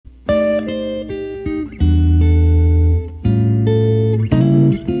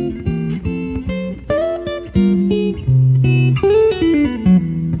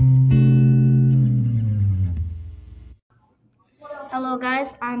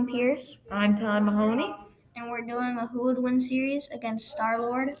I'm Pierce. I'm Ty Mahoney. And we're doing a Who Would Win series against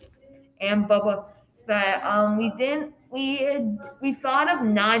Star-Lord. And Boba Fett. We thought of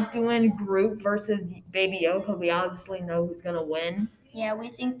not doing Groot versus Baby Yoda because we obviously know who's gonna win. Yeah, we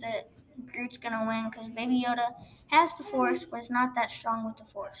think that Groot's gonna win because Baby Yoda has the Force, but is not that strong with the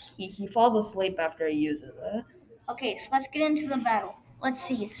Force. He falls asleep after he uses it. Okay, so let's get into the battle. Let's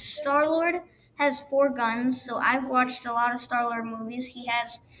see. Star-Lord has 4 guns, so I've watched a lot of Star-Lord movies. He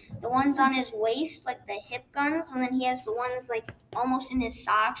has the ones on his waist, like the hip guns, and then he has the ones like almost in his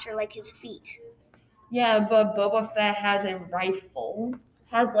socks or like his feet. Yeah, but Boba Fett has a rifle.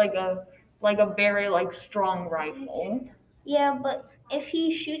 Has like a very strong rifle. Yeah, but if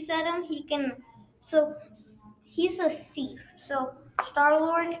he shoots at him, he can. So he's a thief. So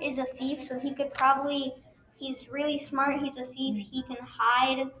Star-Lord is a thief, so he could probably. He's really smart. He's a thief. He can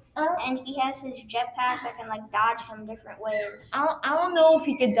hide, and he has his jetpack that can like dodge him different ways. I don't know if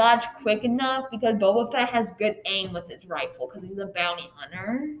he could dodge quick enough because Boba Fett has good aim with his rifle because he's a bounty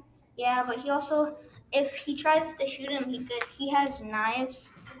hunter. Yeah, but he also, if he tries to shoot him, he has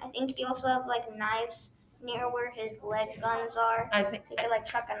knives. I think he also have like knives near where his leg guns are. I think So he could like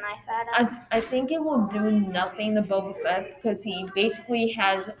chuck a knife at him. I think it will do nothing to Boba Fett because he basically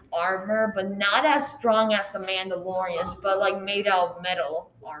has armor, but not as strong as the Mandalorians, but like made out of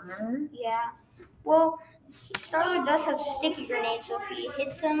metal armor. Yeah. Well, Star-Lord does have sticky grenades, so if he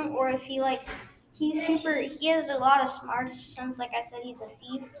hits him or if he he has a lot of smarts since like I said he's a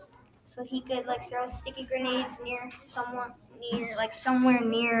thief. So he could like throw sticky grenades somewhere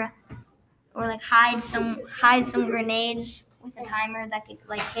near or like hide some grenades with a timer that could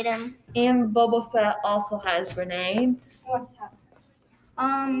like hit him. And Boba Fett also has grenades. What's that?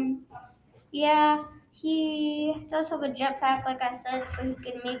 Yeah, he does have a jetpack, like I said, so he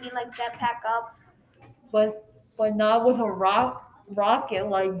could maybe like jetpack up. But not with a rocket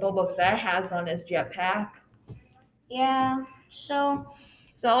like Boba Fett has on his jetpack. Yeah, so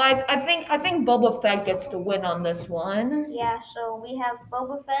I think Boba Fett gets to win on this one. Yeah, so we have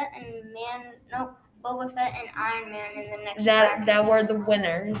Boba Fett and Iron Man in the next That were the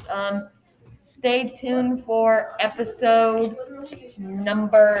winners. Stay tuned for episode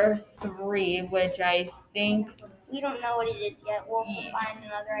number 3, which I think we don't know what it is yet. We'll find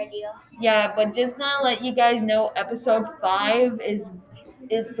another idea. Yeah, but just gonna let you guys know, episode 5 is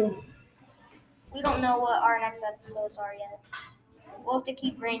the. We don't know what our next episodes are yet. We'll have to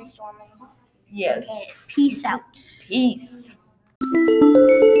keep brainstorming. Yes. Okay, peace out. Peace.